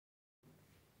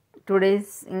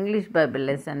Today's English Bible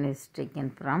lesson is taken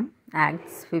from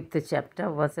Acts 5th chapter,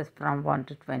 verses from 1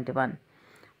 to 21.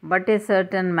 But a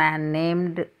certain man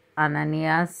named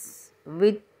Ananias,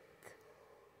 with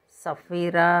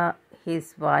Sapphira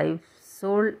his wife,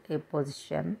 sold a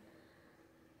possession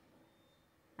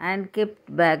and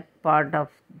kept back part of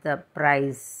the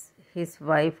price, his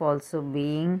wife also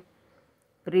being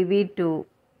privy to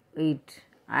it,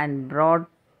 and brought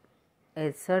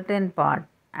a certain part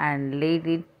and laid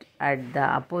it at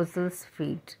the apostles'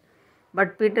 feet.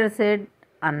 But Peter said,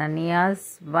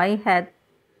 Ananias, why hath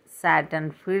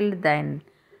Satan filled thine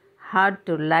heart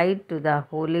to lie to the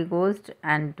Holy Ghost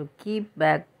and to keep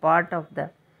back part of the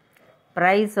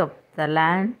price of the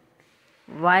land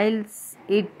whilst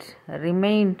it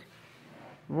remained?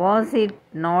 Was it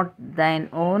not thine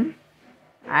own?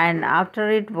 And after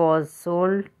it was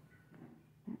sold,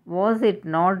 was it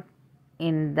not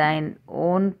in thine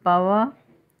own power?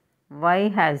 Why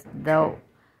hast thou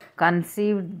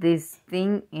conceived this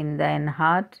thing in thine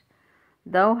heart?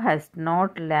 Thou hast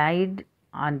not lied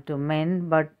unto men,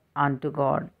 but unto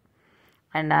God.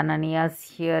 And Ananias,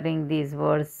 hearing these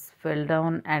words, fell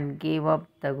down and gave up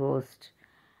the ghost.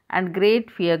 And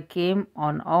great fear came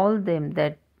on all them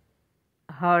that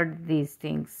heard these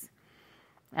things.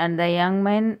 And the young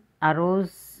men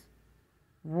arose,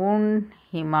 wound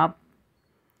him up,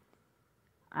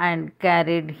 and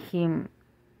carried him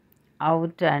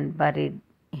out and buried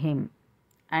him.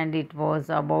 And it was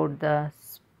about the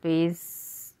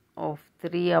space of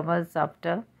 3 hours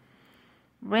after,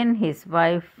 when his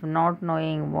wife, not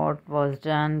knowing what was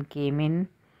done, came in.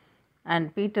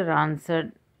 And Peter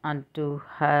answered unto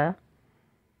her,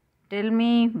 Tell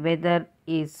me whether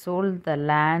he sold the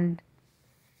land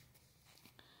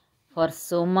for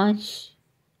so much?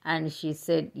 And she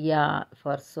said, Yea,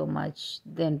 for so much.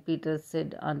 Then Peter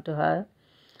said unto her,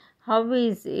 How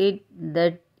is it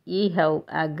that ye have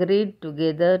agreed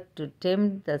together to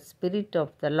tempt the Spirit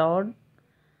of the Lord?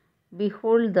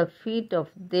 Behold, the feet of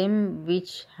them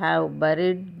which have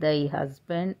buried thy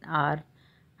husband are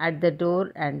at the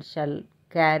door, and shall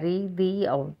carry thee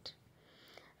out.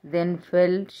 Then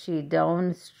fell she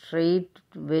down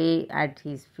straightway at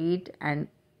his feet, and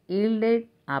yielded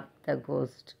up the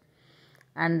ghost.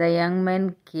 And the young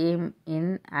men came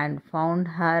in and found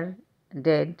her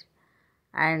dead,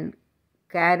 and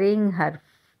carrying her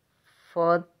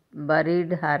forth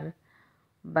buried her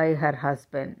by her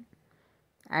husband.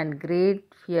 And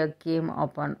great fear came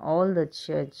upon all the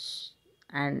church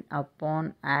and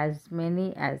upon as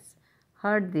many as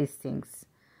heard these things.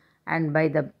 And by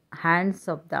the hands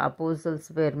of the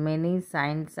apostles were many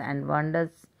signs and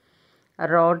wonders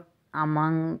wrought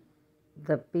among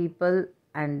the people,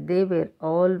 and they were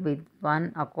all with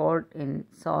one accord in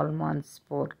Solomon's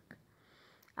porch.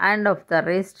 And of the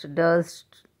rest durst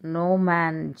no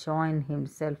man join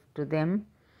himself to them,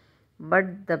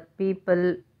 but the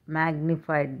people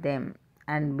magnified them.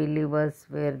 And believers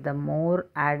were the more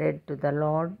added to the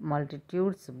Lord,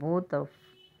 multitudes both of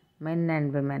men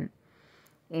and women,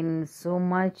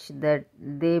 insomuch that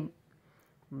they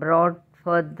brought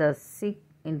forth the sick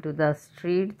into the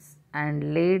streets,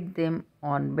 and laid them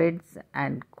on beds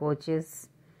and couches,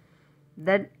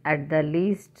 that at the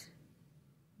least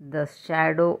the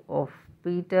shadow of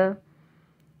Peter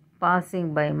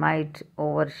passing by might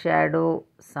overshadow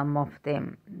some of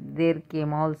them. There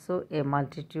came also a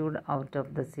multitude out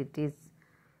of the cities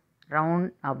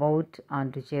round about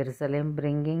unto Jerusalem,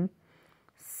 bringing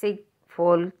sick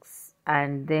folks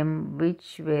and them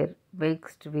which were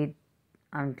vexed with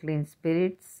unclean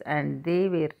spirits, and they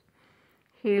were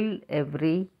healed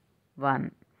every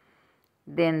one.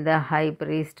 Then the high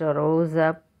priest rose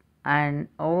up, and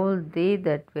all they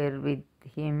that were with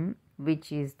him,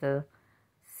 which is the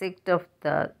sect of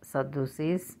the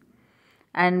Sadducees,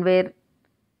 and were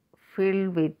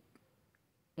filled with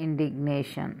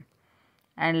indignation,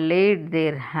 and laid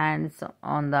their hands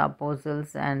on the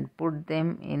apostles, and put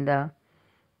them in the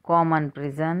common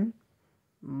prison.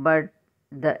 But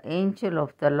the angel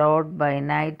of the Lord by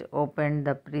night opened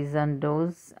the prison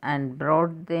doors, and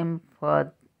brought them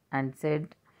forth, and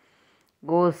said,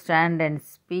 Go stand and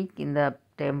speak in the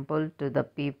temple to the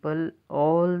people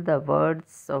all the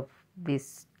words of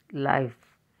this life.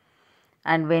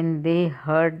 And when they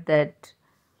heard that,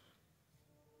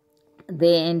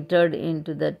 they entered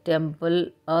into the temple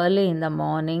early in the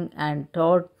morning and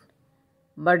taught.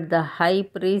 But the high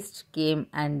priest came,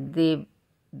 and they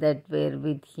that were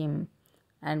with him,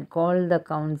 and called the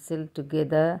council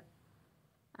together,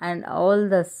 and all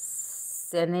the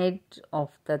senate of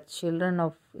the children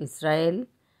of Israel,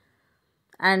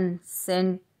 and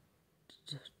sent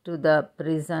to the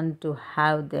prison to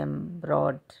have them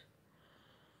brought.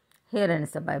 Here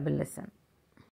ends the Bible lesson.